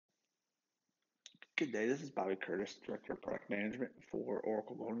Good day, this is Bobby Curtis, Director of Product Management for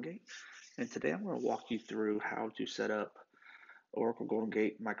Oracle GoldenGate. And today I'm going to walk you through how to set up Oracle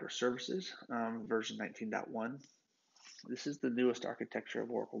GoldenGate Microservices version 19.1. This is the newest architecture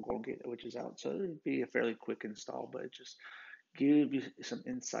of Oracle GoldenGate, which is out. So it'd be a fairly quick install, but it just gives you some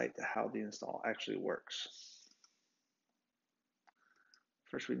insight to how the install actually works.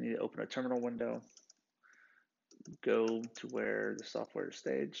 First, we need to open a terminal window, go to where the software is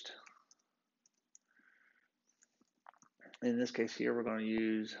staged. In this case here, we're going to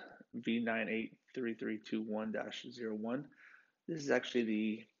use v983321-01. This is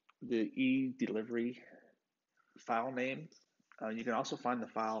actually the e-delivery file name. You can also find the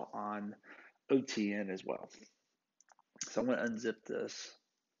file on OTN as well. So I'm going to unzip this.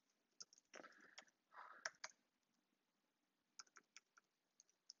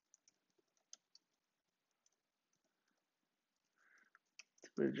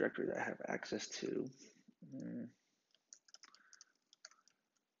 To the directory that I have access to.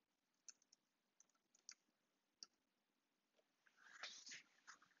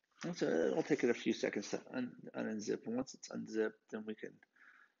 And so it'll take it a few seconds to unzip, and once it's unzipped, then we can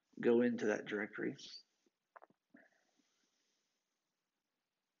go into that directory.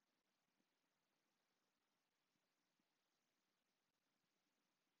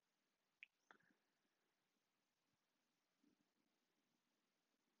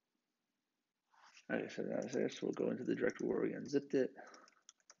 Okay, so that's there. So we'll go into the directory where we unzipped it.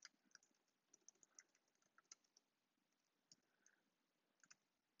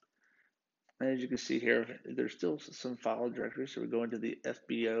 And as you can see here, there's still some file directories. So we go into the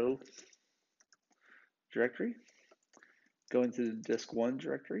FBO directory, go into the disk 1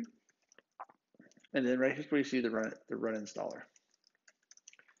 directory, and then right here where you see the run installer.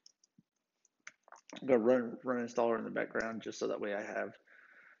 I'm going to run installer in the background just so that way I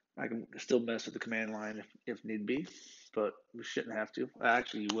can still mess with the command line if need be, but we shouldn't have to.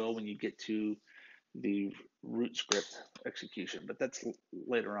 Actually, you will when you get to the root script execution, but that's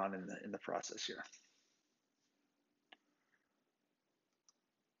later on in the process here.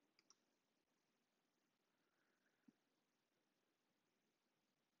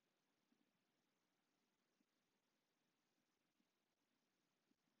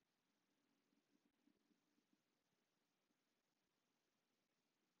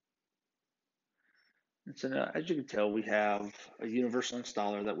 And so now, as you can tell, we have a universal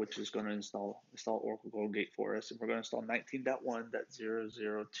installer which is going to install Oracle GoldenGate for us, and we're going to install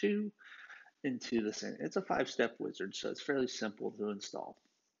 19.1.002 into this thing. It's a 5-step wizard, so it's fairly simple to install.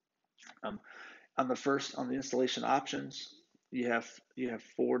 On the installation options, you have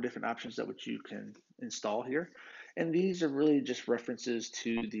 4 different options that which you can install here, and these are really just references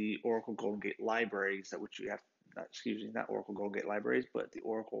to the Oracle GoldenGate libraries that which you have. Not Oracle GoldenGate libraries, but the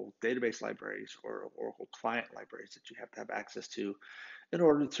Oracle database libraries or Oracle client libraries that you have to have access to in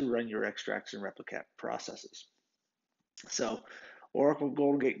order to run your extracts and replica processes. So Oracle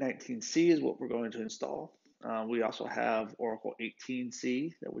GoldenGate 19c is what we're going to install. We also have Oracle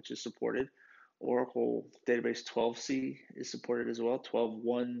 18c, which is supported. Oracle Database 12c is supported as well.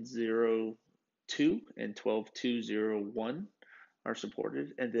 12.1.0.2 and 12.2.0.1 are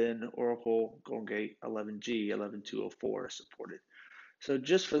supported, and then Oracle GoldenGate 11G 11.2.04 is supported. So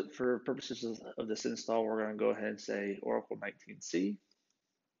just for purposes of this install, we're going to go ahead and say Oracle 19c.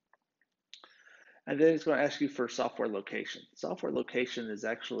 And then it's going to ask you for software location. Software location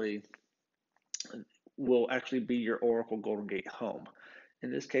will actually be your Oracle GoldenGate home.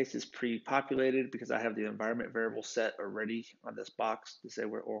 In this case, it's pre-populated because I have the environment variable set already on this box to say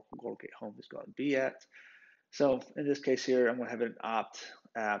where Oracle GoldenGate home is going to be at. So in this case here, I'm going to have an apt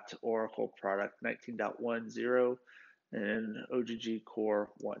Oracle product 19.10 and OGG core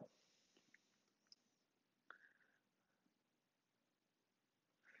 1.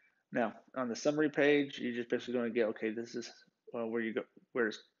 Now on the summary page, you're just basically going to get, okay, this is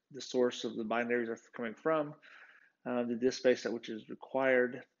where's the source of the binaries are coming from, the disk space which is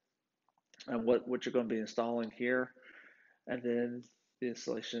required, and what you're going to be installing here, and then the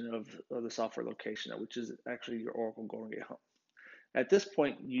installation of the software location, which is actually your Oracle GoldenGate home. At this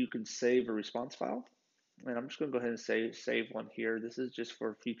point, you can save a response file, and I'm just going to go ahead and save one here. This is just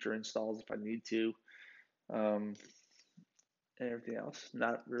for future installs if I need to, and everything else.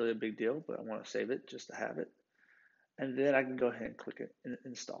 Not really a big deal, but I want to save it just to have it. And then I can go ahead and click it and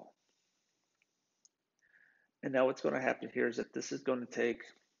install. And now what's going to happen here is that this is going to take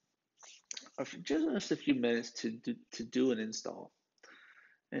just a few minutes to do an install.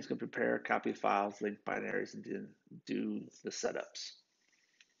 And it's going to prepare, copy files, link binaries, and then do the setups.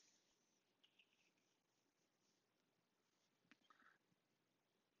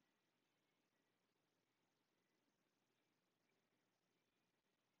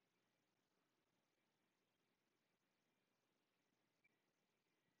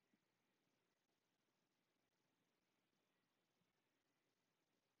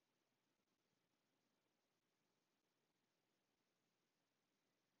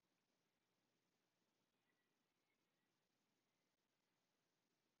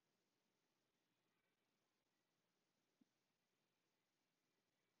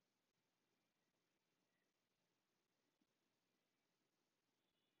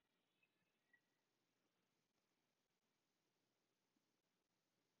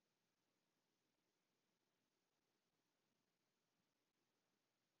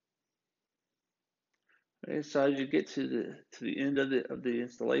 Okay, so as you get to the end of the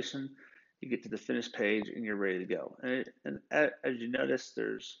installation, you get to the finished page and you're ready to go. As you notice,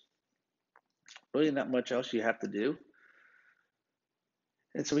 there's really not much else you have to do.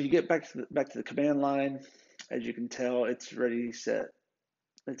 And so when you get back to the command line, as you can tell, it's ready set.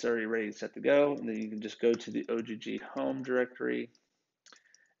 It's already ready set to go. And then you can just go to the OGG home directory,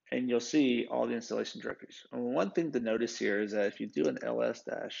 and you'll see all the installation directories. And one thing to notice here is that if you do an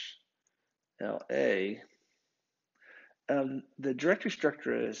ls-la, the directory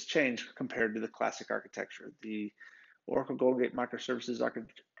structure has changed compared to the classic architecture. The Oracle GoldenGate Microservices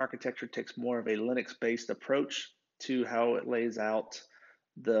architecture takes more of a Linux-based approach to how it lays out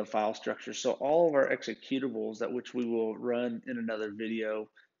the file structure. So all of our executables, that which we will run in another video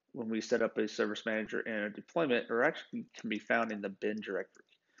when we set up a service manager and a deployment, are actually can be found in the bin directory.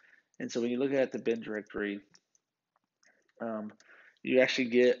 And so when you look at the bin directory, um, you actually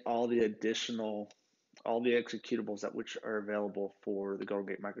get all the executables that which are available for the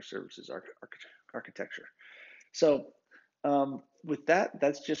GoldenGate Microservices architecture. So with that,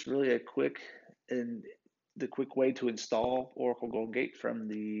 that's just really a quick way to install Oracle GoldenGate from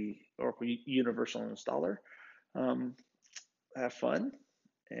the Oracle Universal Installer. Have fun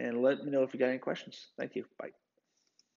and let me know if you got any questions. Thank you. Bye.